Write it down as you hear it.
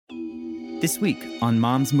This week on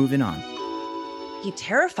Moms Moving On. He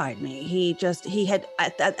terrified me. He had,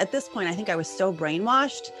 at this point, I think I was so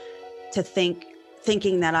brainwashed to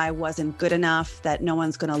thinking that I wasn't good enough, that no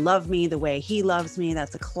one's going to love me the way he loves me.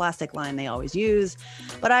 That's a classic line they always use,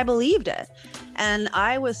 but I believed it. And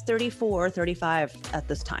I was 34, 35 at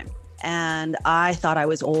this time. And I thought I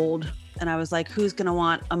was old. And I was like, who's going to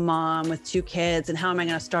want a mom with 2 kids? And how am I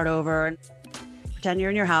going to start over? And pretend you're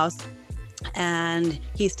in your house and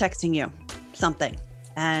he's texting you something.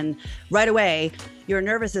 And right away, your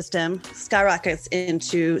nervous system skyrockets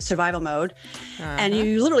into survival mode. And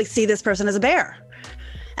you literally see this person as a bear.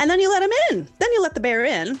 And then you let him in. Then you let the bear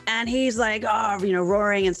in. And he's like,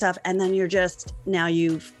 roaring and stuff. And then now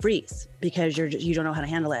you freeze because you don't know how to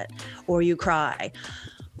handle it. Or you cry.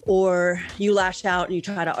 Or you lash out and you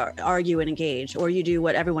try to argue and engage. Or you do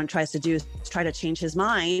what everyone tries to do, try to change his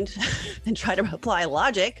mind and try to apply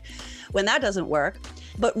logic when that doesn't work.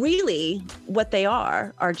 But really, what they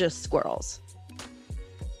are just squirrels.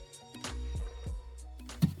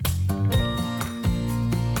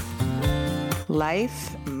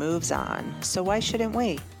 Life moves on, so why shouldn't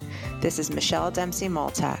we? This is Michelle Dempsey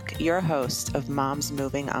Multack, your host of Moms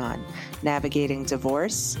Moving On, navigating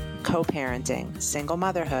divorce, co-parenting, single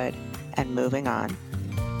motherhood, and moving on.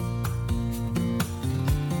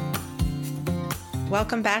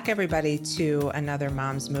 Welcome back, everybody, to another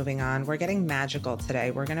Moms Moving On. We're getting magical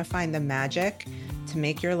today. We're going to find the magic to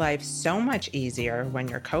make your life so much easier when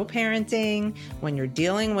you're co-parenting, when you're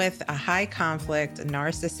dealing with a high conflict,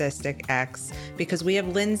 narcissistic ex, because we have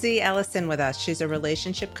Lindsay Ellison with us. She's a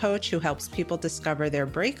relationship coach who helps people discover their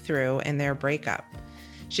breakthrough in their breakup.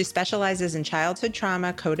 She specializes in childhood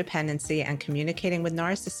trauma, codependency, and communicating with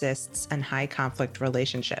narcissists and high conflict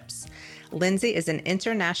relationships. Lindsay is an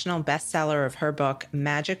international bestseller of her book,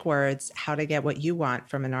 Magic Words, How to Get What You Want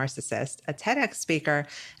from a Narcissist, a TEDx speaker,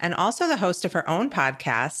 and also the host of her own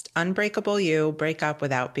podcast, Unbreakable You, Break Up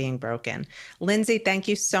Without Being Broken. Lindsay, thank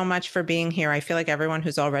you so much for being here. I feel like everyone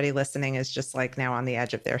who's already listening is just like now on the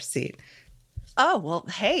edge of their seat. Oh, well,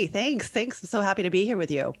 hey, thanks. I'm so happy to be here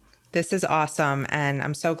with you. This is awesome, and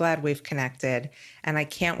I'm so glad we've connected, and I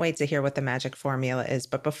can't wait to hear what the magic formula is.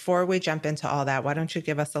 But before we jump into all that, why don't you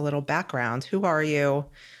give us a little background? Who are you?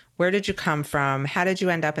 Where did you come from? How did you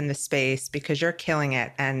end up in this space? Because you're killing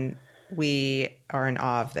it, and we are in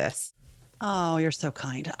awe of this. Oh, you're so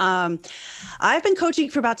kind. I've been coaching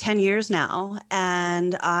for about 10 years now,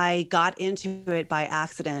 and I got into it by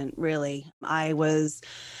accident, really. I was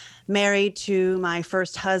married to my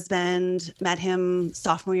first husband, met him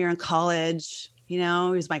sophomore year in college. He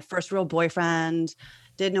was my first real boyfriend,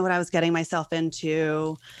 didn't know what I was getting myself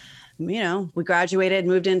into. We graduated,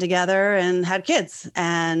 moved in together and had kids.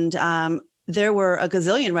 And there were a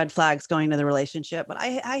gazillion red flags going into the relationship, but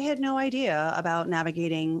I had no idea about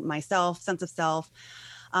navigating myself, sense of self,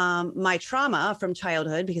 my trauma from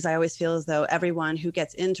childhood, because I always feel as though everyone who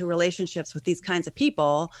gets into relationships with these kinds of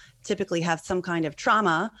people typically have some kind of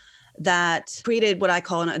trauma that created what I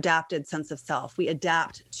call an adapted sense of self. We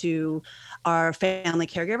adapt to our family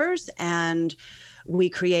caregivers and we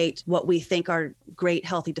create what we think are great,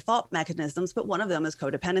 healthy default mechanisms, but one of them is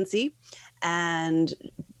codependency. And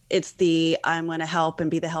it's I'm going to help and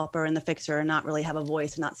be the helper and the fixer and not really have a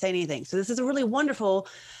voice and not say anything. So this is a really wonderful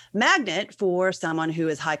magnet for someone who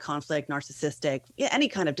is high conflict, narcissistic, any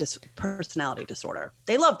kind of personality disorder.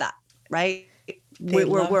 They love that, right?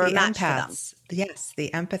 We're a match for them. Yes,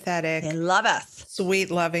 the empathetic. They love us.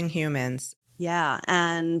 Sweet, loving humans. Yeah.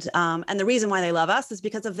 And the reason why they love us is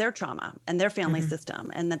because of their trauma and their family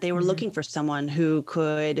system, and that they were looking for someone who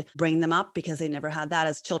could bring them up because they never had that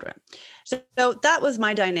as children. So that was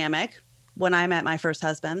my dynamic when I met my first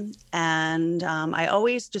husband. And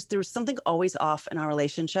there was something always off in our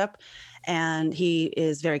relationship. And he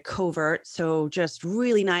is very covert. So just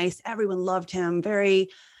really nice. Everyone loved him. Very,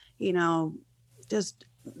 just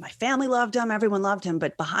my family loved him. Everyone loved him.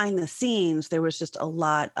 But behind the scenes, there was just a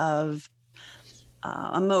lot of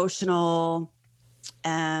emotional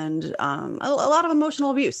and a lot of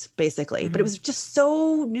emotional abuse, basically. But it was just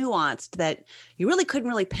so nuanced that you really couldn't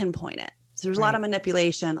really pinpoint it. So there's a lot of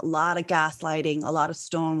manipulation, a lot of gaslighting, a lot of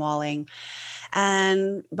stonewalling.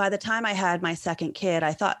 And by the time I had my second kid,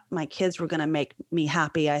 I thought my kids were going to make me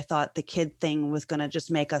happy. I thought the kid thing was going to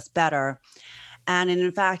just make us better. And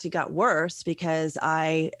in fact, it got worse because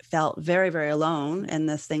I felt very, very alone in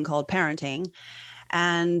this thing called parenting.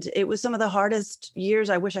 And it was some of the hardest years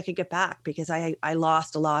I wish I could get back, because I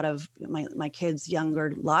lost a lot of my kids'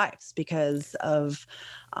 younger lives because of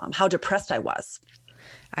how depressed I was.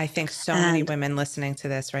 I think so many women listening to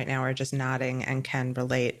this right now are just nodding and can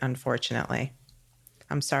relate, unfortunately.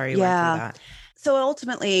 I'm sorry you went through that. so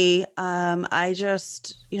ultimately, I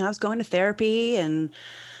just, I was going to therapy and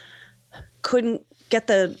couldn't get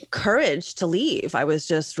the courage to leave. I was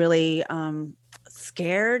just really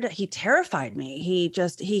scared. He terrified me.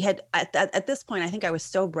 He had, at this point, I think I was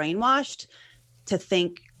so brainwashed to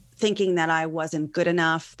thinking that I wasn't good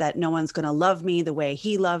enough, that no one's going to love me the way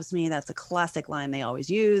he loves me. That's a classic line they always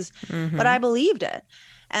use, but I believed it.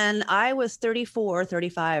 And I was 34,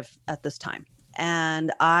 35 at this time.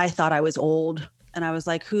 And I thought I was old. And I was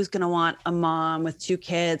like, who's going to want a mom with 2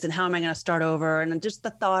 kids? And how am I going to start over? And just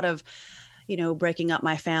the thought of, breaking up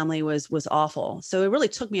my family was awful. So it really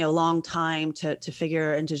took me a long time to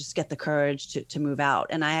figure and to just get the courage to move out.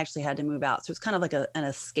 And I actually had to move out. So it's kind of like an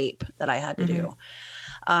escape that I had to do.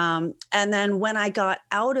 And then when I got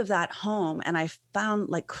out of that home and I found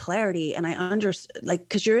like clarity, and I understood, like,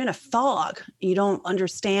 because you're in a fog, you don't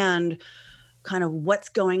understand kind of what's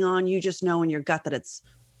going on. You just know in your gut that it's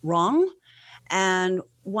wrong. And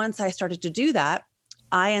once I started to do that,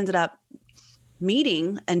 I ended up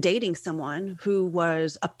meeting and dating someone who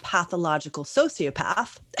was a pathological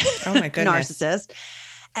sociopath, oh my goodness, narcissist.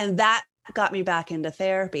 And that got me back into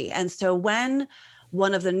therapy. And so when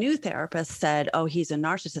one of the new therapists said, oh, he's a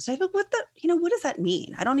narcissist, I thought, what does that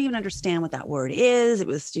mean? I don't even understand what that word is. It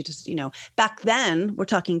was just, back then, we're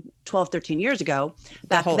talking 12, 13 years ago.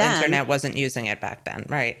 The whole internet wasn't using it back then,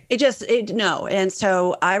 right? No. And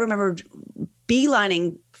so I remember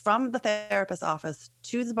beelining from the therapist's office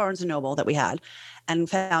to the Barnes & Noble that we had and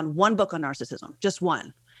found one book on narcissism, just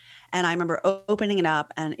one. And I remember opening it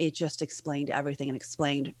up, and it just explained everything, and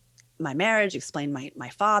explained my marriage, explained my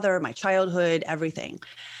father, my childhood, everything.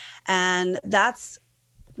 And that's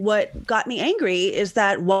what got me angry, is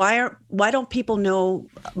that why don't people know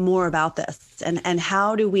more about this? And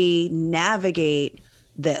how do we navigate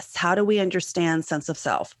this? How do we understand sense of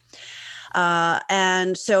self?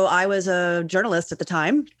 And so I was a journalist at the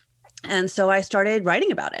time. And so I started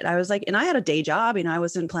writing about it. I was like, and I had a day job, I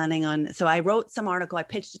wasn't planning on, so I wrote some article, I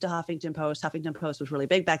pitched it to Huffington Post. Huffington Post was really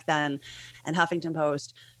big back then. And Huffington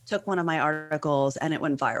Post took one of my articles and it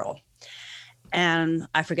went viral. And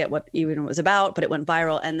I forget what even it was about, but it went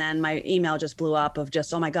viral. And then my email just blew up of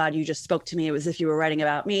just, oh my God, you just spoke to me. It was as if you were writing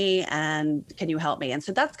about me, and can you help me? And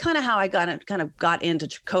so that's kind of how I got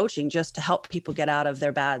into coaching, just to help people get out of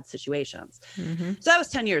their bad situations. So that was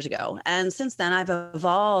 10 years ago. And since then I've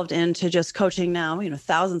evolved into just coaching now,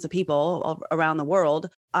 thousands of people around the world.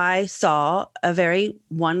 I saw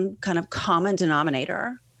one kind of common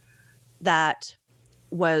denominator that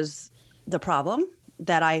was the problem,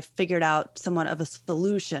 that I figured out somewhat of a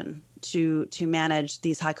solution to manage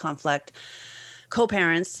these high conflict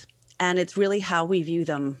co-parents. And it's really how we view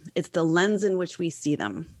them. It's the lens in which we see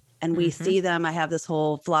them. And we see them, I have this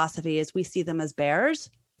whole philosophy, is we see them as bears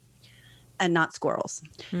and not squirrels.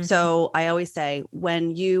 So I always say,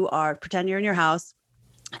 when you pretend you're in your house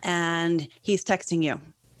and he's texting you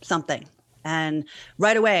something, and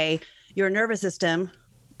right away your nervous system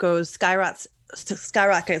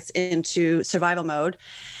skyrockets into survival mode,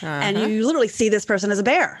 and you literally see this person as a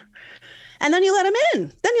bear, and then you let him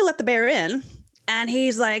in. Then you let the bear in, and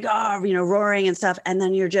he's like, roaring and stuff, and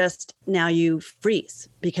then now you freeze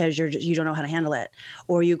because you don't know how to handle it,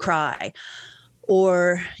 or you cry,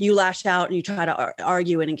 or you lash out and you try to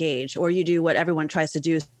argue and engage, or you do what everyone tries to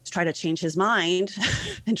do, is try to change his mind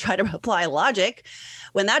and try to apply logic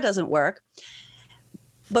when that doesn't work.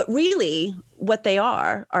 But really, what they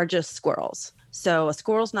are just squirrels. So a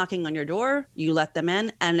squirrel's knocking on your door, you let them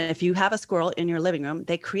in. And if you have a squirrel in your living room,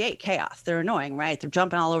 they create chaos. They're annoying, right? They're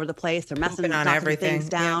jumping all over the place. They're messing on everything, things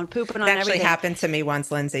down, pooping on everything. That actually happened to me once,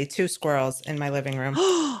 Lindsay. 2 squirrels in my living room.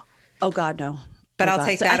 Oh God, no. But I'll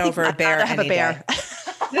take that over a bear any day.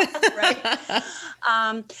 Right.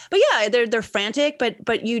 But yeah, they're frantic,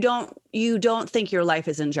 but you don't think your life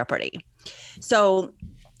is in jeopardy. So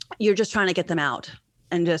you're just trying to get them out.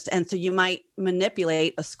 And so you might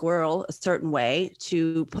manipulate a squirrel a certain way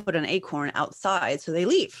to put an acorn outside so they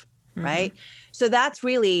leave, right? So that's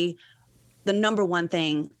really the number one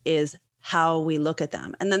thing, is how we look at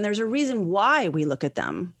them. And then there's a reason why we look at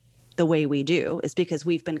them the way we do, is because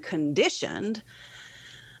we've been conditioned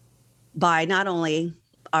by not only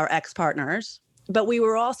our ex-partners, but we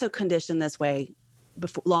were also conditioned this way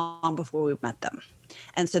long before we met them.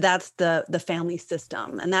 And so that's the family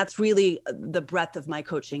system. And that's really the breadth of my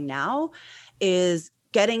coaching now, is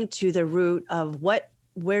getting to the root of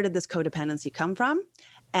where did this codependency come from?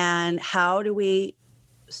 And how do we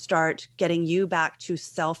start getting you back to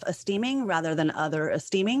self-esteeming rather than other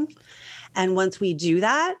esteeming? And once we do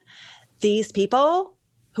that, these people,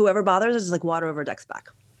 whoever bothers us, is like water over a duck's back.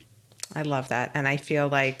 I love that. And I feel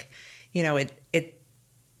like,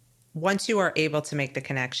 once you are able to make the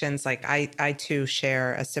connections, like I too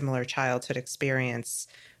share a similar childhood experience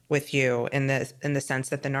with you in the sense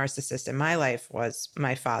that the narcissist in my life was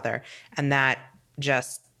my father. And that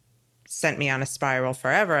just sent me on a spiral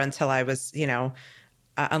forever until I was,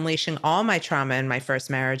 unleashing all my trauma in my first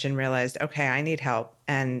marriage and realized, okay, I need help.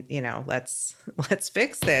 And, let's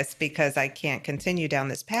fix this because I can't continue down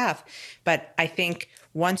this path. But I think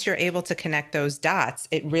once you're able to connect those dots,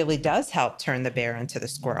 it really does help turn the bear into the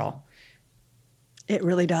squirrel. It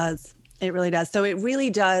really does. It really does. So it really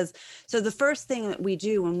does. So the first thing that we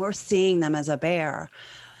do when we're seeing them as a bear,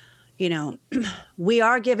 we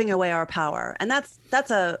are giving away our power. And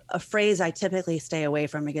that's a phrase I typically stay away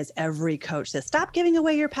from because every coach says, stop giving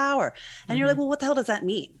away your power. And you're like, well, what the hell does that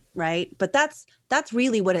mean? Right. But that's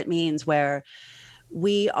really what it means, where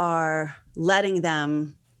we are letting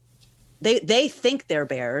them, they think they're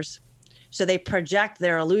bears. So they project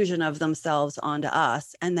their illusion of themselves onto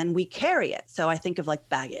us, and then we carry it. So I think of like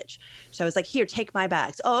baggage. So it's like, here, take my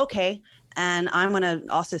bags. Oh, okay. And I'm going to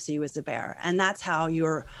also see you as a bear. And that's how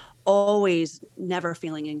you're always never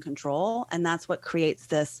feeling in control. And that's what creates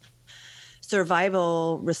this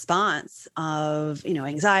survival response of,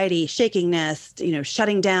 anxiety, shakiness,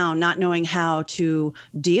 shutting down, not knowing how to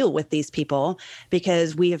deal with these people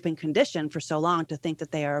because we have been conditioned for so long to think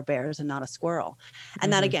that they are bears and not a squirrel.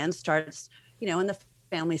 And that again starts, in the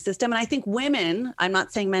family system. And I think women, I'm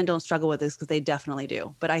not saying men don't struggle with this because they definitely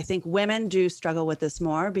do, but I think women do struggle with this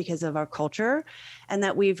more because of our culture and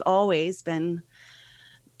that we've always been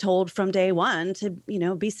told from day one to,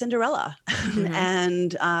 be Cinderella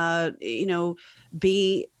and,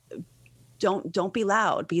 don't be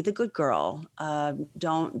loud, be the good girl.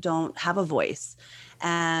 Don't have a voice.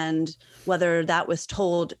 And whether that was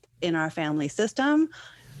told in our family system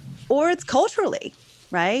or it's culturally,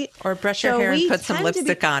 right? Or brush your hair and put some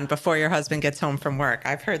lipstick on before your husband gets home from work.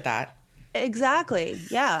 I've heard that. Exactly.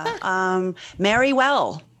 Yeah. Marry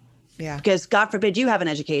well. Yeah. Because God forbid you have an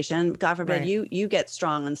education. God forbid you get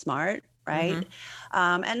strong and smart. Right.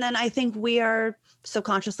 And then I think we are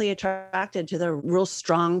subconsciously attracted to the real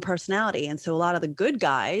strong personality. And so a lot of the good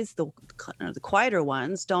guys, the quieter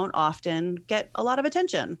ones, don't often get a lot of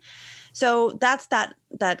attention. So that's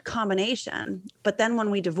that combination. But then when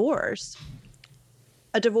we divorce,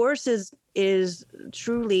 a divorce is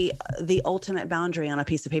truly the ultimate boundary on a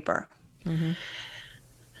piece of paper.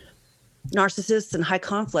 Narcissists and high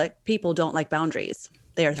conflict people don't like boundaries.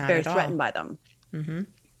 They are very threatened by them.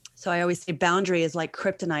 So I always say boundary is like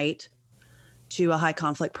kryptonite to a high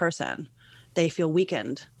conflict person. They feel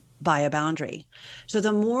weakened by a boundary. So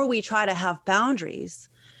the more we try to have boundaries,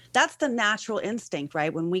 that's the natural instinct,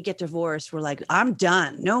 right? When we get divorced, we're like, I'm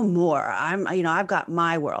done, no more. I've got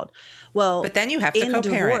my world. Well, but then you have to co-parent.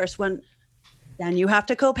 Divorce, then you have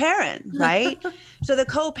to co-parent, right? So the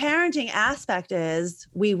co-parenting aspect is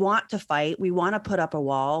we want to fight. We want to put up a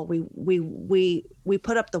wall. We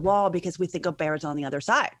put up the wall because we think a bear's on the other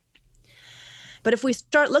side. But if we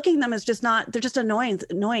start looking at them as they're just annoying.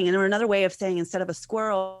 And another way of saying instead of a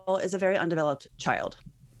squirrel is a very undeveloped child.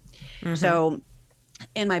 So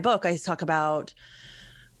in my book, I talk about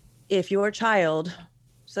if your child,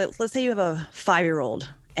 so let's say you have a 5-year-old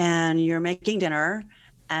and you're making dinner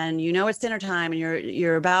and it's dinner time and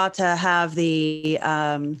you're about to have the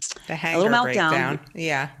a little meltdown.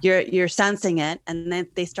 Yeah. You're sensing it. And then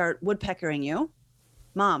they start woodpeckering you.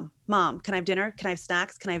 Mom, can I have dinner? Can I have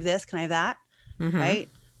snacks? Can I have this? Can I have that? Right?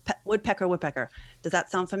 Woodpecker. Does that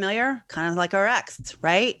sound familiar? Kind of like our ex,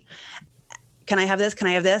 right? Can I have this? Can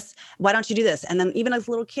I have this? Why don't you do this? And then even as a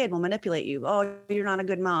little kid will manipulate you. Oh, you're not a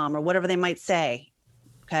good mom or whatever they might say.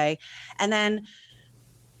 Okay. And then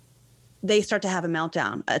they start to have a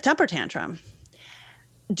meltdown, a temper tantrum.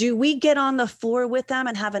 Do we get on the floor with them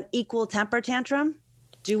and have an equal temper tantrum?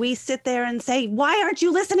 Do we sit there and say, why aren't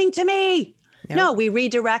you listening to me? Nope. No, we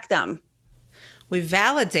redirect them. We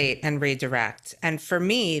validate and redirect. And for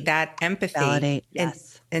me, that empathy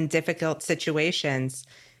in difficult situations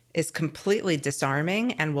is completely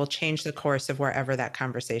disarming and will change the course of wherever that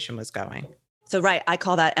conversation was going. So, right. I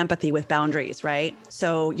call that empathy with boundaries, right?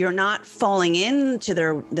 So you're not falling into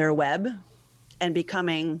their web and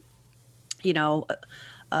becoming, you're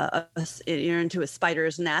into a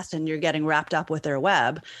spider's nest and you're getting wrapped up with their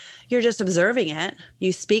web. You're just observing it.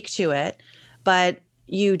 You speak to it, but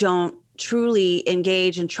you don't truly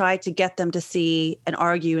engage and try to get them to see and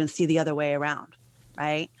argue and see the other way around,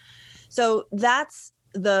 right? So that's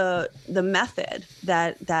the method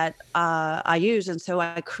that I use. And so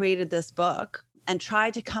I created this book and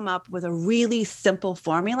tried to come up with a really simple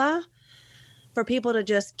formula for people to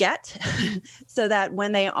just get so that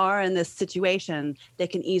when they are in this situation, they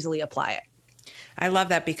can easily apply it. I love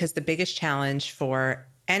that, because the biggest challenge for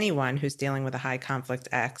anyone who's dealing with a high conflict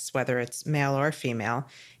ex, whether it's male or female,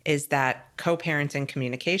 is that co-parenting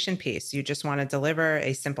communication piece. You just want to deliver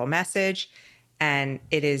a simple message, and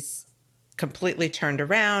it is completely turned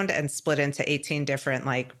around and split into 18 different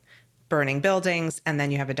like burning buildings, and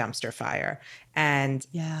then you have a dumpster fire. And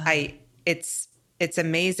it's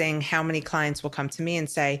amazing how many clients will come to me and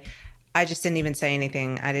say, I just didn't even say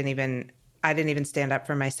anything. I didn't even stand up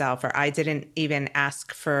for myself, or I didn't even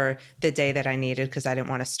ask for the day that I needed because I didn't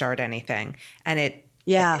want to start anything. And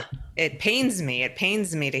it pains me. It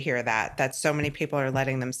pains me to hear that so many people are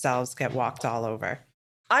letting themselves get walked all over.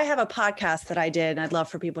 I have a podcast that I did, and I'd love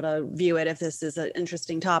for people to view it if this is an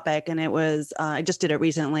interesting topic. And it was, I just did it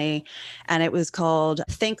recently, and it was called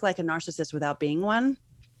Think Like a Narcissist Without Being One.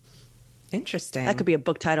 Interesting. That could be a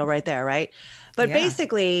book title right there, right? But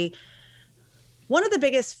basically, one of the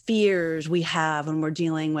biggest fears we have when we're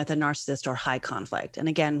dealing with a narcissist or high conflict, and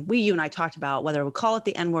again, you and I talked about whether we call it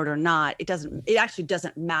the N-word or not, it actually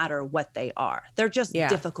doesn't matter what they are. They're just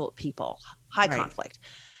difficult people, high conflict.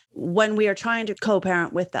 When we are trying to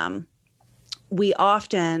co-parent with them, we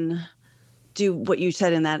often do what you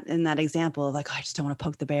said in that example of like, oh, I just don't want to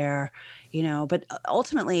poke the bear, but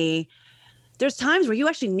ultimately there's times where you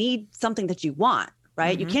actually need something that you want,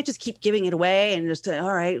 right? You can't just keep giving it away and just say,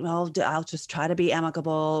 all right, well, I'll just try to be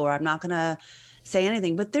amicable, or I'm not going to say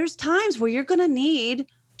anything. But there's times where you're going to need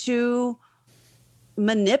to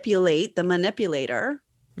manipulate the manipulator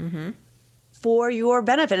for your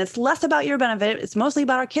benefit. It's less about your benefit. It's mostly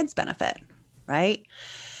about our kids' benefit, right?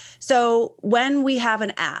 So when we have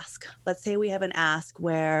an ask, let's say we have an ask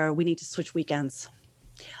where we need to switch weekends,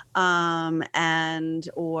 or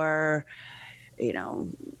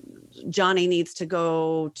Johnny needs to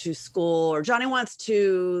go to school, or Johnny wants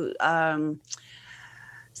to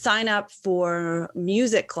sign up for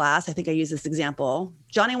music class. I think I use this example.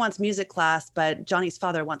 Johnny wants music class, but Johnny's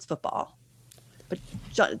father wants football. But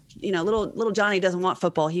little Johnny doesn't want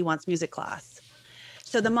football. He wants music class.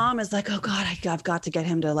 So the mom is like, oh God, I've got to get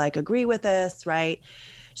him to like agree with this, right?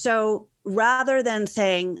 So rather than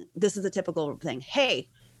saying, this is a typical thing, hey,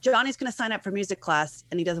 Johnny's going to sign up for music class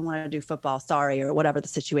and he doesn't want to do football, sorry, or whatever the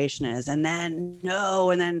situation is. And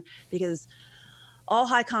then because all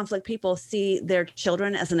high conflict people see their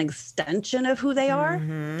children as an extension of who they are.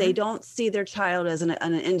 They don't see their child as an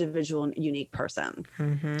individual and unique person.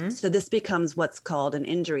 So this becomes what's called an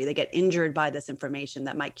injury. They get injured by this information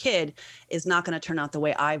that my kid is not going to turn out the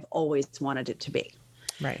way I've always wanted it to be.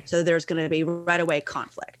 Right. So there's going to be right away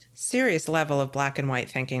conflict. Serious level of black and white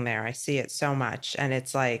thinking there. I see it so much. And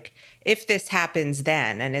it's like, if this happens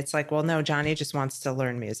then, and it's like, well, no, Johnny just wants to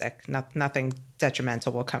learn music. Nothing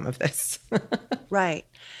detrimental will come of this. Right.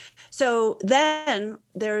 So then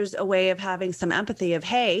there's a way of having some empathy of,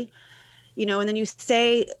 hey, and then you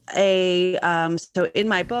say so in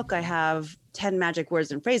my book, I have 10 magic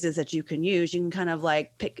words and phrases that you can use. You can kind of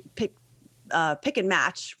like pick and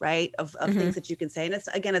match, right, of things that you can say.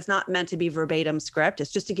 And it's not meant to be verbatim script.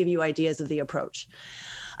 It's just to give you ideas of the approach.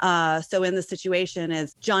 So in the situation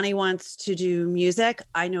is Johnny wants to do music.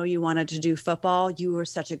 I know you wanted to do football. You were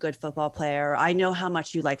such a good football player. I know how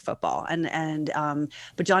much you like football.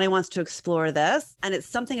 But Johnny wants to explore this. And it's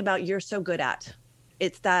something about you're so good at.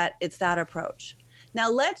 It's that approach. Now,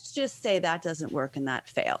 let's just say that doesn't work and that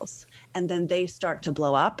fails. And then they start to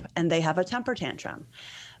blow up and they have a temper tantrum.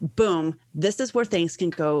 Boom, this is where things can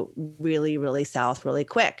go really, really south really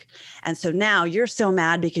quick. And so now you're so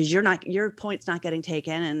mad because your point's not getting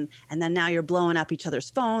taken. And then now you're blowing up each other's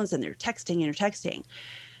phones and you're texting.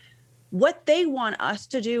 What they want us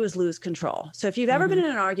to do is lose control. So if you've ever been in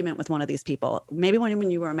an argument with one of these people, maybe when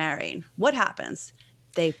you were married, what happens?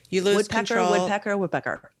 You lose control.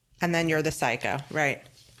 Woodpecker. And then you're the psycho, right?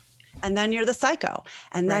 And then you're the psycho.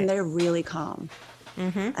 And then they're really calm.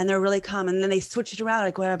 And they're really calm. And then they switch it around.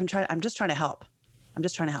 Like, well, I'm just trying to help.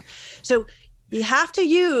 So you have to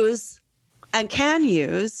use and can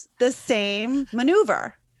use the same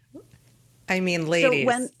maneuver. I mean, ladies,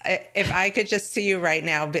 if I could just see you right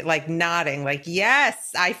now, but like nodding, like,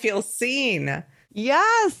 yes, I feel seen.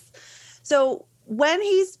 Yes. So when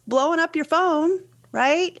he's blowing up your phone,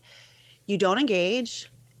 right, you don't engage.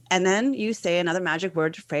 And then you say another magic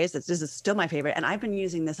word or phrase. This is still my favorite. And I've been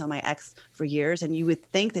using this on my ex for years. And you would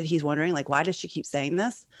think that he's wondering, like, why does she keep saying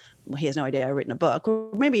this? Well, he has no idea I've written a book. Or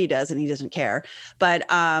maybe he does and he doesn't care. But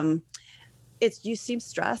you seem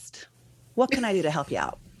stressed. What can I do to help you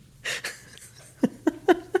out?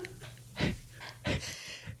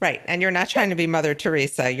 Right. And you're not trying to be Mother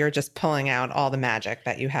Teresa. You're just pulling out all the magic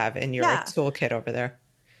that you have in your toolkit over there.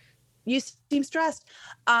 You seem stressed.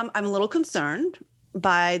 I'm a little concerned.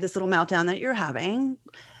 by this little meltdown that you're having.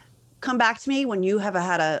 Come back to me when you have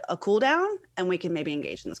had a cool down and we can maybe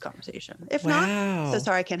engage in this conversation. If not, so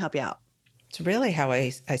sorry, I can't help you out. It's really how I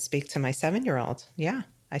speak to my 7-year-old. Yeah.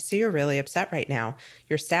 I see you're really upset right now.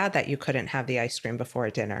 You're sad that you couldn't have the ice cream before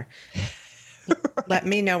dinner. Let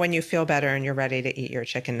me know when you feel better and you're ready to eat your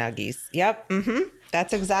chicken nuggies. Yep. Mm-hmm.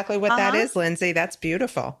 That's exactly what that is, Lindsay. That's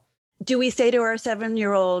beautiful. Do we say to our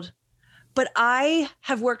 7-year-old, but I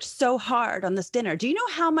have worked so hard on this dinner. Do you know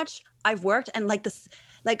how much I've worked? And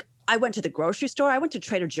I went to the grocery store. I went to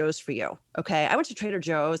Trader Joe's for you. Okay. I went to Trader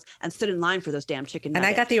Joe's and stood in line for those damn chicken nuggets.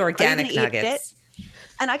 And I got the organic nuggets.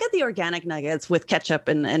 And I got the organic nuggets with ketchup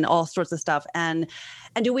and all sorts of stuff. And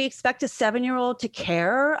do we expect a 7-year-old to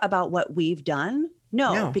care about what we've done?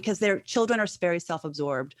 No, because their children are very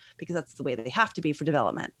self-absorbed because that's the way they have to be for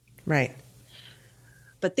development. Right.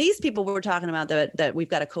 But these people we're talking about that we've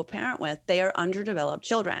got a co-parent with, they are underdeveloped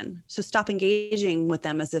children. So stop engaging with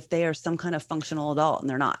them as if they are some kind of functional adult, and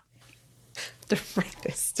they're not. Write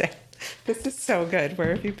this down. This is so good.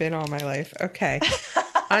 Where have you been all my life? Okay.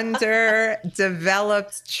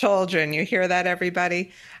 Underdeveloped children. You hear that,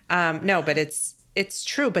 everybody? No, but it's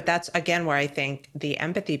true. But that's, again, where I think the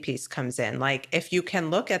empathy piece comes in. Like, if you can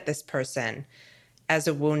look at this person as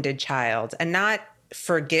a wounded child and not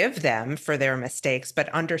forgive them for their mistakes, but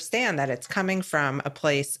understand that it's coming from a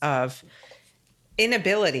place of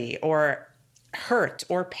inability or hurt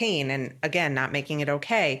or pain. And again, not making it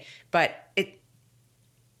okay, but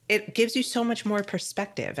it gives you so much more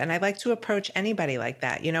perspective. And I like to approach anybody like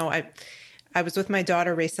that. You know, I was with my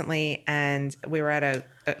daughter recently and we were at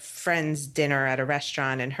a friend's dinner at a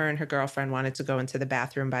restaurant, and her girlfriend wanted to go into the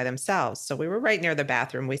bathroom by themselves. So we were right near the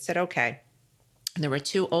bathroom. We said, okay. And there were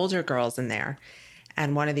 2 older girls in there.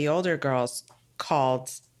 And one of the older girls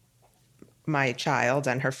called my child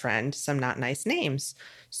and her friend some not nice names.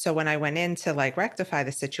 So when I went in to rectify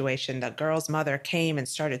the situation, the girl's mother came and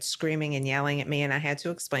started screaming and yelling at me. And I had to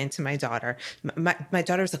explain to my daughter. My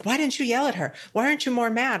daughter was like, why didn't you yell at her? Why aren't you more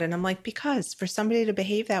mad? And I'm like, because for somebody to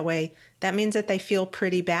behave that way, that means that they feel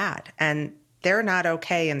pretty bad. And they're not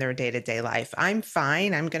okay in their day-to-day life. I'm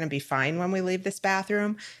fine. I'm going to be fine when we leave this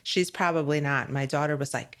bathroom. She's probably not. My daughter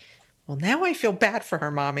was like, well, now I feel bad for her,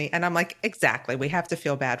 mommy. And I'm like, exactly. We have to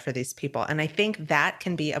feel bad for these people. And I think that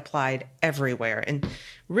can be applied everywhere and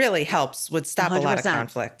really would stop 100%. A lot of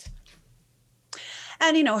conflict.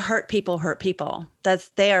 And, hurt people.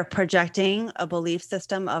 They are projecting a belief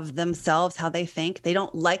system of themselves, how they think. They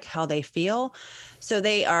don't like how they feel. So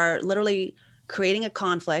they are literally creating a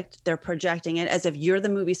conflict. They're projecting it as if you're the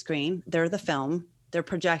movie screen. They're the film. They're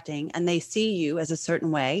projecting, and they see you as a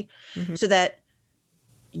certain way so that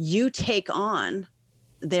you take on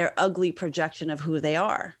their ugly projection of who they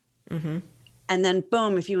are. Mm-hmm. And then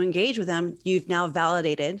boom, if you engage with them, you've now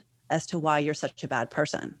validated as to why you're such a bad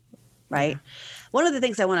person. Right. Yeah. One of the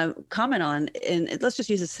things I want to comment on, let's just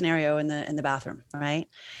use a scenario in the bathroom. Right.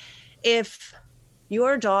 If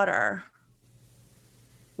your daughter,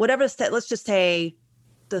 let's just say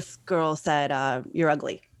this girl said, you're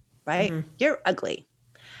ugly. Right. Mm-hmm. You're ugly.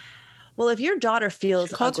 Well, if your daughter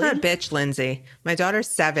feels called her a bitch, Lindsay. My daughter's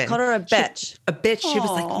 7. Called her a bitch. A bitch. Aww. She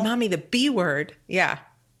was like, mommy, the B word. Yeah.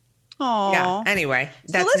 Oh. Yeah. Anyway,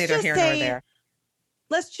 that's neither here nor there.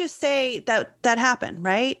 Let's just say that happened,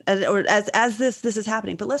 right? Or as this is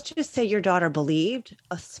happening. But let's just say your daughter believed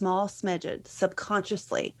a small smidgen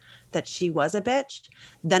subconsciously that she was a bitch,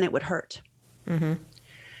 then it would hurt. Mm-hmm.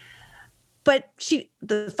 But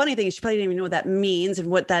the funny thing is she probably didn't even know what that means and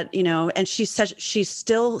what that, and she's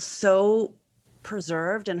still so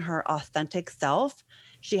preserved in her authentic self.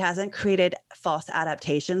 She hasn't created false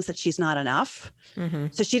adaptations that she's not enough. Mm-hmm.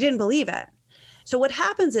 So she didn't believe it. So what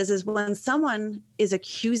happens is when someone is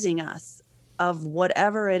accusing us of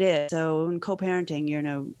whatever it is, so in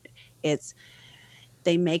co-parenting,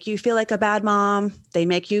 they make you feel like a bad mom. They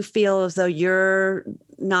make you feel as though you're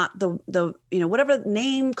not the whatever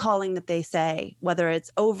name calling that they say, whether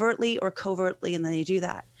it's overtly or covertly, and then they do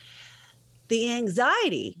that. The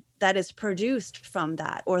anxiety that is produced from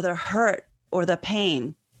that, or the hurt or the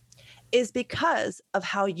pain, is because of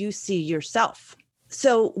how you see yourself.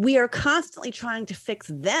 So we are constantly trying to fix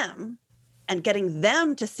them and getting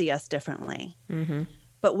them to see us differently. Mm-hmm.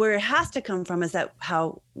 But where it has to come from is that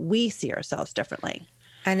how we see ourselves differently.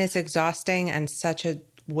 And it's exhausting and such a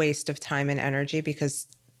waste of time and energy, because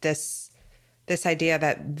this idea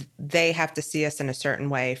that they have to see us in a certain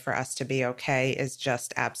way for us to be okay is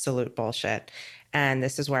just absolute bullshit. And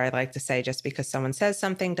this is where I like to say, just because someone says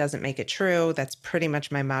something doesn't make it true. That's pretty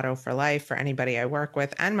much my motto for life for anybody I work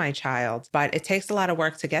with and my child. But it takes a lot of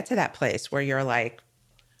work to get to that place where you're like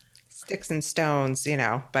sticks and stones,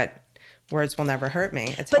 but Words will never hurt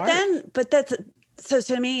me. It's But hard. so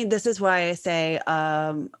to me, this is why I say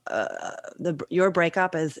your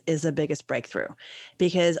breakup is the biggest breakthrough,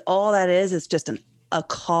 because all that is just a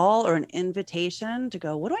call or an invitation to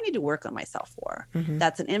go, what do I need to work on myself for? Mm-hmm.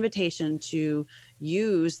 That's an invitation to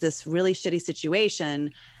use this really shitty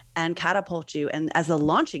situation and catapult you and as a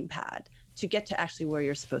launching pad to get to actually where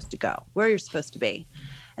you're supposed to go, where you're supposed to be.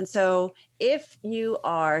 And so if you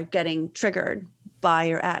are getting triggered by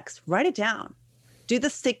your ex, write it down. Do the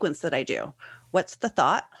sequence that I do. What's the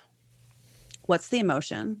thought? What's the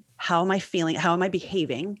emotion? How am I feeling? How am I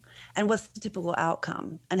behaving? And what's the typical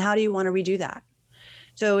outcome? And how do you want to redo that?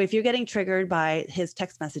 So if you're getting triggered by his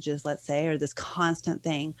text messages, let's say, or this constant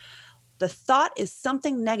thing, the thought is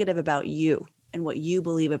something negative about you and what you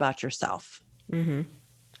believe about yourself. Mm-hmm.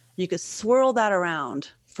 You could swirl that around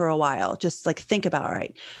for a while, just like think about,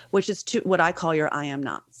 right? Which is what I call your I am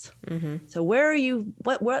nots. Mm-hmm. So where are you,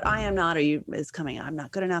 what I am not are you is coming, I'm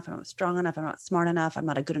not good enough, I'm not strong enough, I'm not smart enough, I'm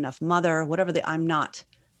not a good enough mother, whatever the I'm not,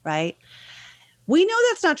 right? We know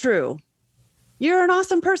that's not true. You're an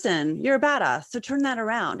awesome person, you're a badass, so turn that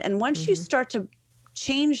around. And once you start to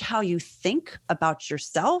change how you think about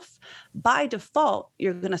yourself, by default,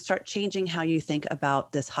 you're going to start changing how you think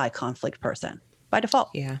about this high conflict person by default.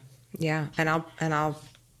 Yeah. Yeah. And I'll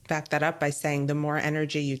back that up by saying the more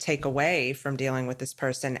energy you take away from dealing with this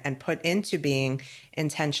person and put into being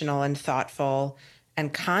intentional and thoughtful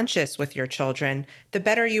and conscious with your children, the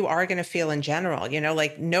better you are going to feel in general. You know,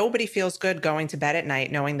 like nobody feels good going to bed at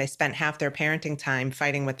night knowing they spent half their parenting time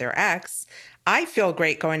fighting with their ex. I feel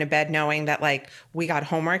great going to bed knowing that like we got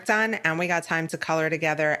homework done and we got time to color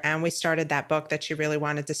together and we started that book that she really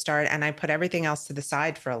wanted to start, and I put everything else to the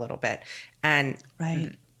side for a little bit. And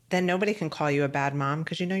then nobody can call you a bad mom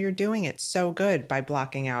because you know you're doing it so good by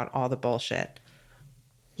blocking out all the bullshit.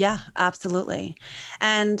 Yeah, absolutely.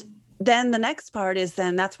 And then the next part is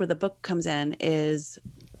then that's where the book comes in, is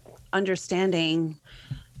understanding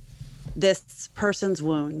this person's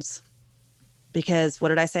wounds. Because what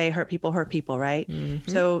did I say? Hurt people, right? Mm-hmm.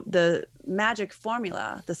 So the magic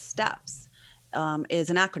formula, the steps, is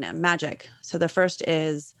an acronym, MAGIC. So the first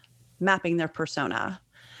is mapping their persona.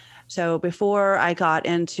 So before I got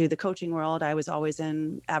into the coaching world, I was always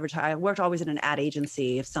in advertising. I worked always in an ad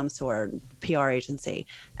agency of some sort, PR agency.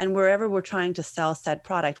 And wherever we're trying to sell said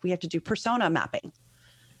product, we have to do persona mapping,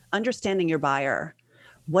 understanding your buyer.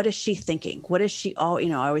 What is she thinking? What is she all,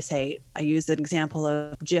 I always say, I use an example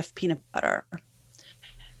of Jif peanut butter.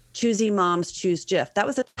 Choosy moms choose Jif. That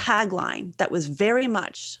was a tagline that was very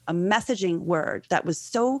much a messaging word that was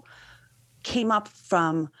so came up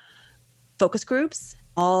from focus groups,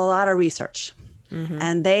 a lot of research. Mm-hmm.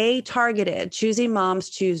 And they targeted choosy moms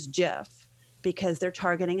choose Jif because they're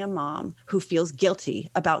targeting a mom who feels guilty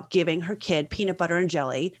about giving her kid peanut butter and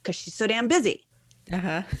jelly because she's so damn busy.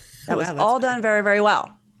 Uh-huh. That was all done very, very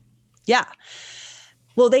well. Yeah.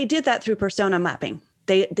 Well, they did that through persona mapping.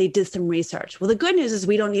 They did some research. Well, the good news is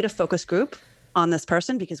we don't need a focus group on this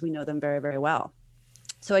person because we know them very, very well.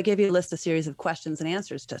 So I gave you a series of questions and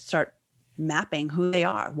answers to start mapping who they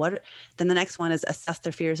are. Then the next one is assess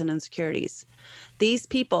their fears and insecurities. These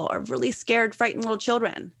people are really scared, frightened little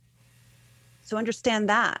children. So understand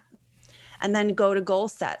that. And then go to goal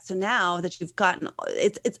set. So now that you've gotten,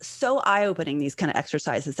 it's so eye-opening, these kind of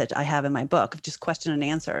exercises that I have in my book of just question and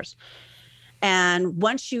answers. And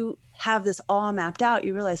once you have this all mapped out,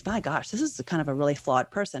 you realize, my gosh, this is kind of a really flawed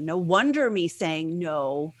person. No wonder me saying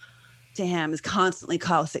no to him is constantly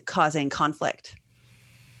causing conflict.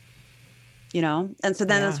 And so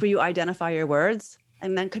then that's where you identify your words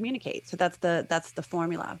and then communicate. So that's the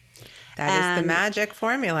formula. That is the magic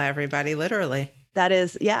formula, everybody, literally. That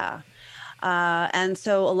is, yeah. And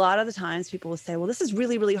so a lot of the times people will say, well, this is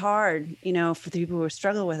really, really hard, for the people who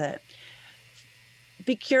struggle with it.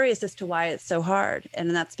 Be curious as to why it's so hard.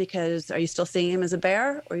 And that's because, are you still seeing him as a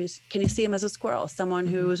bear, or can you see him as a squirrel,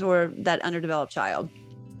 someone or that underdeveloped child?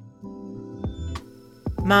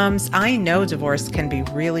 Moms, I know divorce can be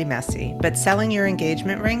really messy, but selling your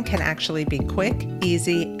engagement ring can actually be quick,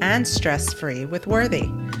 easy, and stress-free with Worthy.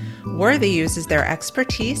 Worthy uses their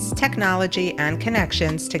expertise, technology, and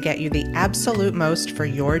connections to get you the absolute most for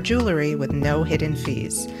your jewelry with no hidden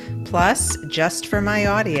fees. Plus, just for my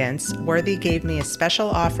audience, Worthy gave me a special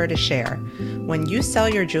offer to share. When you sell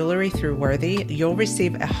your jewelry through Worthy, you'll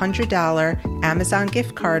receive a $100 Amazon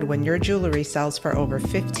gift card when your jewelry sells for over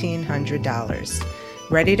 $1,500.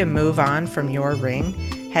 Ready to move on from your ring?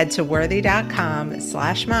 Head to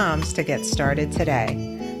worthy.com/moms to get started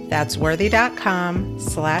today. That's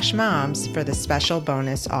worthy.com/moms for the special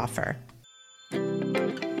bonus offer.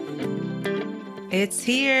 It's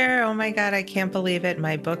here. Oh my God, I can't believe it.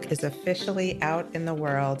 My book is officially out in the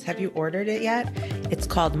world. Have you ordered it yet? It's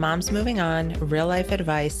called Moms Moving On, Real Life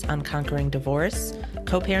Advice on Conquering Divorce,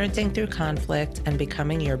 Co-Parenting Through Conflict, and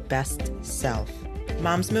Becoming Your Best Self.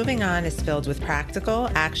 Moms Moving On is filled with practical,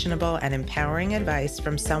 actionable, and empowering advice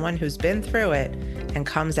from someone who's been through it and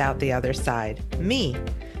comes out the other side, me.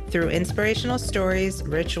 Through inspirational stories,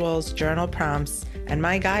 rituals, journal prompts, and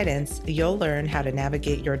my guidance, you'll learn how to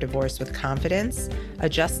navigate your divorce with confidence,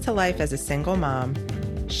 adjust to life as a single mom,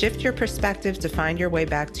 shift your perspective to find your way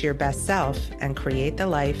back to your best self, and create the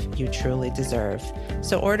life you truly deserve.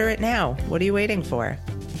 So order it now. What are you waiting for?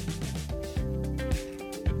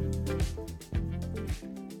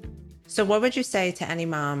 So what would you say to any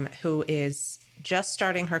mom who is just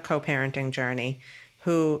starting her co-parenting journey,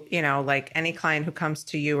 who, like any client who comes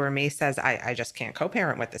to you or me says, I just can't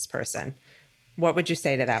co-parent with this person? What would you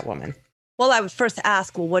say to that woman? Well, I would first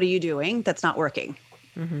ask, well, what are you doing that's not working?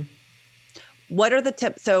 Mm-hmm. What are the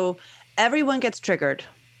tips? So everyone gets triggered.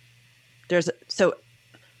 So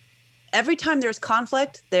every time there's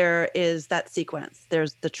conflict, there is that sequence.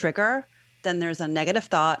 There's the trigger, then there's a negative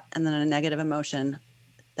thought, and then a negative emotion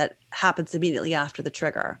that happens immediately after the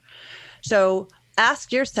trigger. So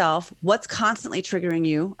ask yourself, what's constantly triggering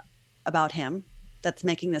you about him that's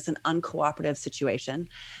making this an uncooperative situation?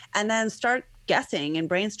 And then start guessing and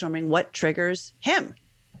brainstorming what triggers him.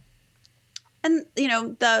 And,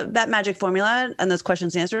 that magic formula and those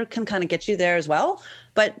questions and answers can kind of get you there as well,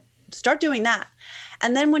 but start doing that.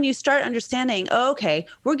 And then when you start understanding, okay,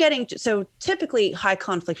 so typically high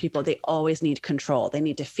conflict people, they always need control. They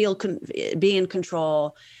need to be in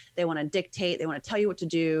control. They want to dictate, they want to tell you what to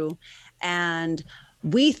do. And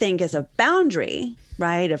we think as a boundary,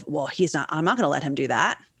 right, I'm not going to let him do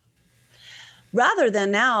that. Rather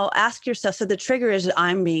than now ask yourself, so the trigger is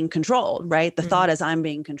I'm being controlled, right? The thought is I'm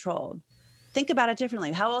being controlled. Think about it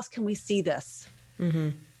differently. How else can we see this?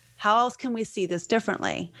 Mm-hmm. How else can we see this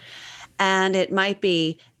differently? And it might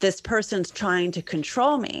be this person's trying to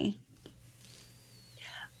control me,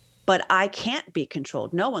 but I can't be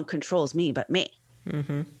controlled. No one controls me but me.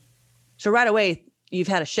 Mm-hmm. So right away, you've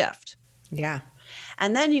had a shift. Yeah.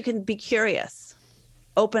 And then you can be curious.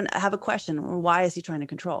 Have a question. Why is he trying to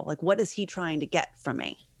control? Like, what is he trying to get from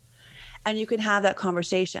me? And you can have that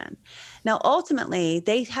conversation. Now, ultimately,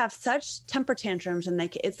 they have such temper tantrums, and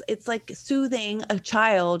it's like soothing a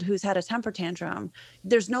child who's had a temper tantrum.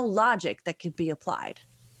 There's no logic that could be applied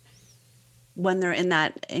when they're in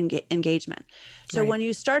that engagement. So Right. when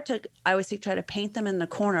you start to, I always try to paint them in the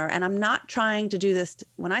corner, and I'm not trying to do this.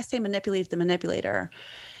 When I say manipulate the manipulator,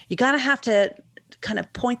 you gotta have to kind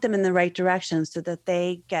of point them in the right direction so that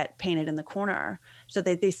they get painted in the corner, so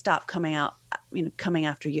that they stop coming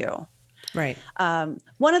after you. Right.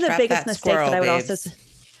 One of the Trap biggest that mistakes squirrel, that I would babes.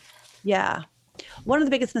 also, one of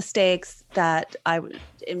the biggest mistakes that I would,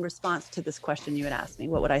 in response to this question you had asked me,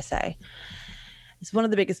 what would I say? It's one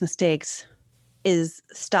of the biggest mistakes is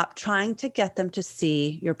stop trying to get them to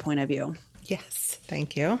see your point of view. Yes.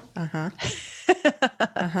 Thank you. Uh-huh.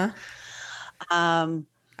 Um,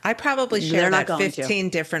 I probably share They're not that going 15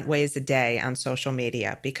 different ways a day on social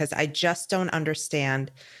media because I just don't understand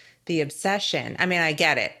the obsession. I mean, I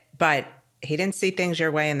get it, but he didn't see things your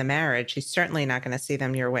way in the marriage. He's certainly not going to see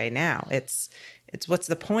them your way now. It's what's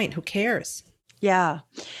the point? Who cares? Yeah.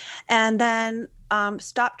 And then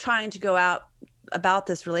stop trying to go out about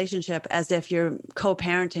this relationship as if you're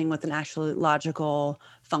co-parenting with an actually logical,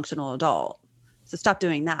 functional adult. So stop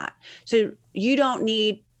doing that. So you don't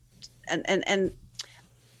need, and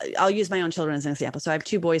I'll use my own children as an example. So I have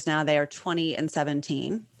two boys now. They are 20 and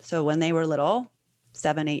 17. So when they were little,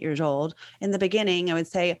 7, 8 years old, in the beginning, I would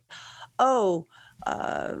say,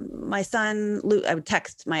 my son, Luke, I would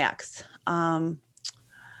text my ex,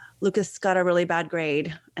 Lucas got a really bad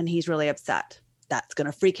grade and he's really upset. That's going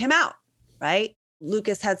to freak him out, right?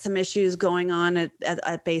 Lucas had some issues going on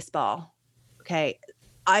at baseball. Okay.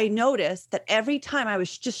 I noticed that every time I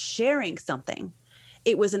was just sharing something,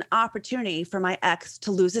 it was an opportunity for my ex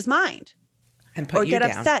to lose his mind And put or you get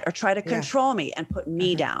down. upset or try to control me and put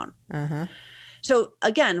me down. Uh-huh. So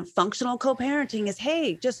again, functional co-parenting is,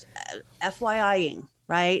 hey, just FYIing,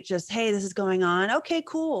 right? Just, hey, this is going on. Okay,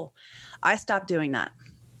 cool. I stopped doing that.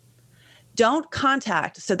 Don't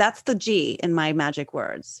contact. So that's the G in my magic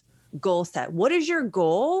words. Goal set. What is your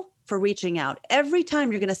goal for reaching out? Every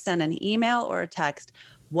time you're going to send an email or a text,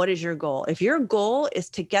 what is your goal? If your goal is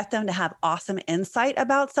to get them to have awesome insight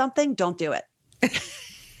about something, don't do it.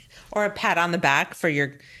 Or a pat on the back for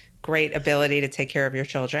your great ability to take care of your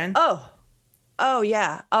children. Oh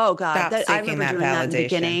yeah. Oh God. Stop I seeking remember that doing that in the validation.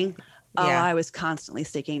 beginning. Oh, Yeah. I was constantly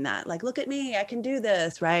seeking that. Like, look at me, I can do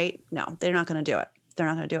this, right? No, they're not going to do it. They're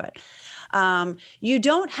not going to do it. You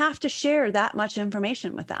don't have to share that much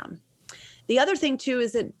information with them. The other thing too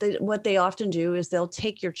is that what they often do is they'll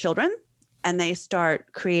take your children and they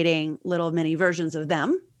start creating little mini versions of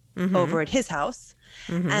them over at his house.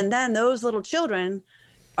 And then those little children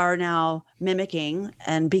are now mimicking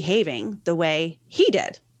and behaving the way he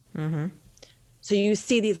did. So you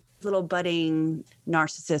see these little budding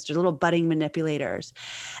narcissists or little budding manipulators.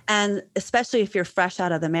 And especially if you're fresh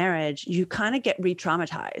out of the marriage, you kind of get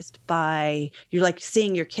re-traumatized by, you're like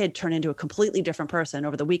seeing your kid turn into a completely different person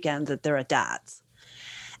over the weekends that they're at dad's.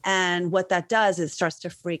 And what that does is starts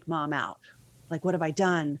to freak mom out. Like, what have I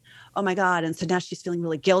done? Oh my God. And so now she's feeling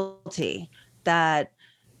really guilty that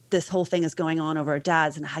this whole thing is going on over at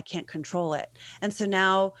dad's and I can't control it. And so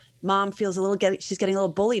now mom feels she's getting a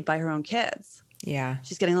little bullied by her own kids. Yeah.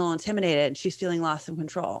 She's getting a little intimidated and she's feeling lost in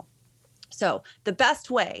control. So the best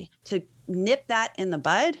way to nip that in the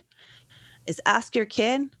bud is ask your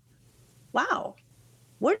kid, wow,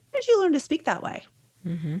 where did you learn to speak that way?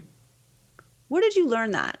 Where did you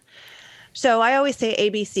learn that? So I always say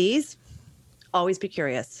ABCs, always be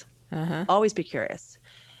curious. Always be curious.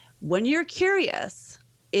 When you're curious,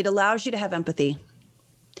 it allows you to have empathy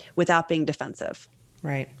without being defensive.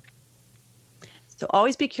 Right. So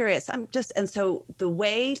always be curious. And so the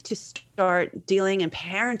way to start dealing and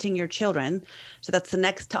parenting your children, so that's the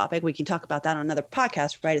next topic, we can talk about that on another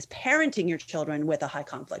podcast, right, is parenting your children with a high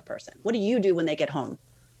conflict person. What do you do when they get home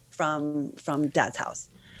from dad's house?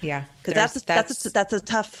 Yeah. Because that's a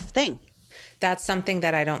tough thing. That's something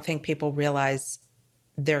that I don't think people realize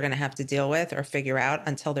they're going to have to deal with or figure out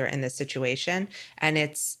until they're in this situation. And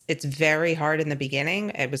it's very hard in the beginning.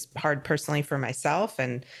 It was hard personally for myself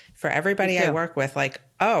and for everybody I work with. Like,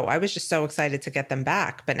 oh, I was just so excited to get them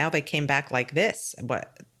back, but now they came back like this.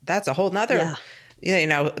 That's a whole nother,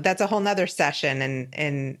 that's a whole nother session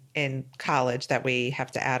in college that we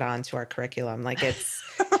have to add on to our curriculum. Like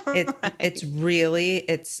it's really,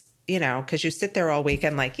 because you sit there all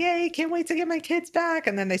weekend like, yay, can't wait to get my kids back.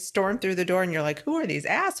 And then they storm through the door and you're like, who are these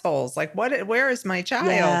assholes? Like, where is my child?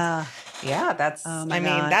 Yeah, that's,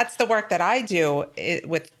 that's the work that I do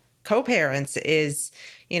with co-parents is,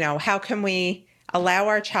 how can we allow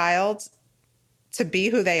our child to be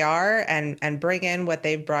who they are and bring in what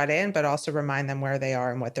they've brought in, but also remind them where they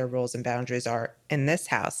are and what their rules and boundaries are in this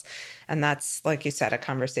house. And that's, like you said, a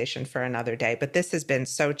conversation for another day. But this has been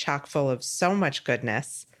so chock full of so much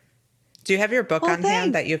goodness. Do you have your book on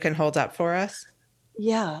hand that you can hold up for us?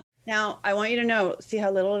 Yeah. Now, I want you to know, see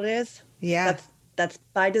how little it is? Yeah. That's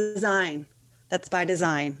by design. That's by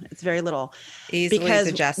design. It's very little. Easily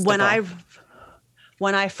digestible.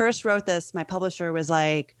 When I first wrote this, my publisher was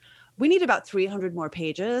like, we need about 300 more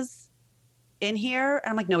pages in here.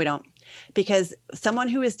 And I'm like, no, we don't. Because someone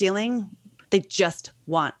who is dealing, they just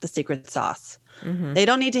want the secret sauce. They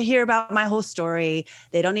don't need to hear about my whole story.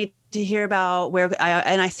 They don't need to hear about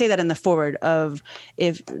and I say that in the forward of,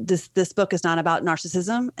 if this book is not about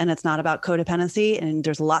narcissism and it's not about codependency, and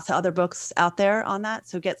there's lots of other books out there on that.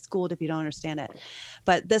 So get schooled if you don't understand it.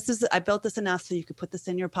 But I built this enough so you could put this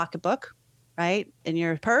in your pocketbook, right? In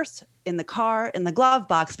your purse, in the car, in the glove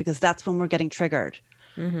box, because that's when we're getting triggered.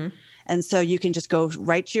 And so you can just go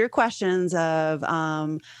right to your questions of,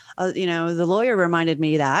 the lawyer reminded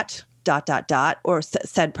me that ... or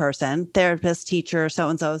said person, therapist, teacher,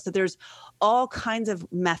 so-and-so. So there's all kinds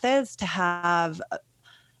of methods to have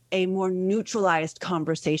a more neutralized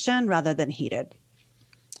conversation rather than heated.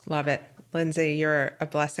 Love it. Lindsay, you're a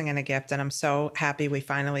blessing and a gift, and I'm so happy we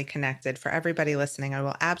finally connected. For everybody listening, I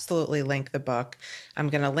will absolutely link the book. I'm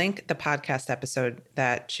going to link the podcast episode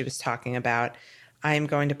that she was talking about. I am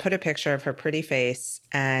going to put a picture of her pretty face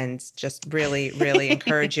and just really, really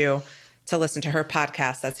encourage you to listen to her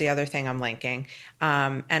podcast. That's the other thing I'm linking.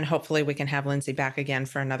 And hopefully we can have Lindsay back again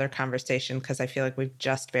for another conversation, because I feel like we've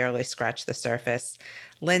just barely scratched the surface.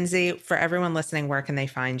 Lindsay, for everyone listening, where can they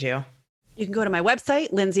find you? You can go to my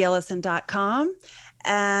website, lindsayellison.com.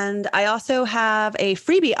 And I also have a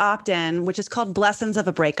freebie opt-in, which is called Blessings of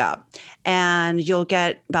a Breakup. And you'll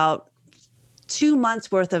get about 2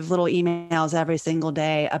 months worth of little emails every single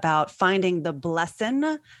day about finding the blessing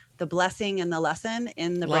and the lesson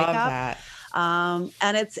in the breakup. Love that.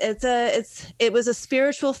 And it was a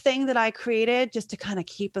spiritual thing that I created just to kind of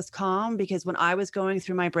keep us calm, because when I was going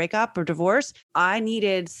through my breakup or divorce, I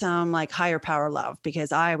needed some like higher power love,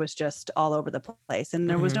 because I was just all over the place and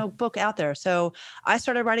there was no book out there. So I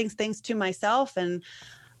started writing things to myself, and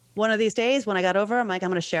one of these days when I got over, I'm like, I'm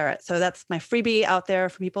going to share it. So that's my freebie out there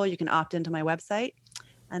for people. You can opt into my website.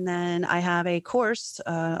 And then I have a course,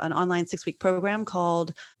 an online 6-week program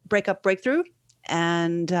called Breakup Breakthrough.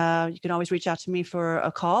 And you can always reach out to me for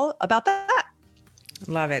a call about that.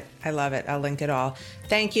 Love it. I love it. I'll link it all.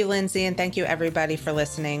 Thank you, Lindsay. And thank you, everybody, for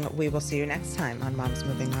listening. We will see you next time on Moms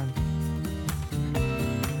Moving On.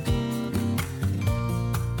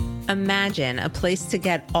 Imagine a place to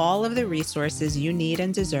get all of the resources you need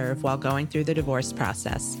and deserve while going through the divorce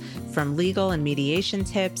process, from legal and mediation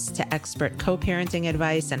tips to expert co-parenting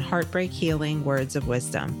advice and heartbreak healing words of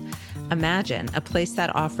wisdom. Imagine a place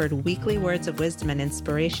that offered weekly words of wisdom and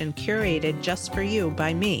inspiration curated just for you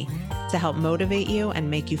by me to help motivate you and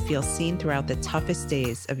make you feel seen throughout the toughest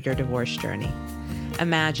days of your divorce journey.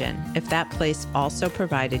 Imagine if that place also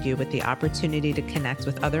provided you with the opportunity to connect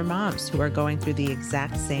with other moms who are going through the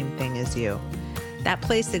exact same thing as you. That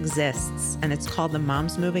place exists, and it's called the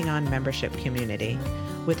Moms Moving On membership community.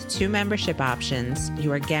 With 2 membership options,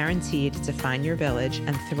 you are guaranteed to find your village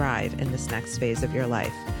and thrive in this next phase of your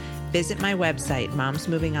life. Visit my website,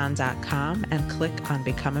 momsmovingon.com, and click on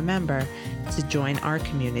Become a Member to join our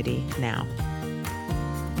community now.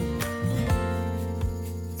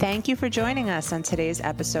 Thank you for joining us on today's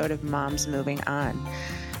episode of Moms Moving On.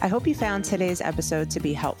 I hope you found today's episode to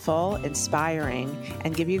be helpful, inspiring,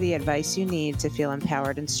 and give you the advice you need to feel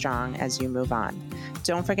empowered and strong as you move on.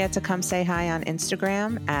 Don't forget to come say hi on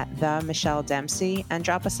Instagram at @MichelleDempsey and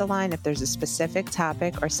drop us a line if there's a specific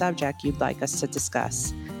topic or subject you'd like us to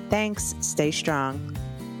discuss. Thanks. Stay strong.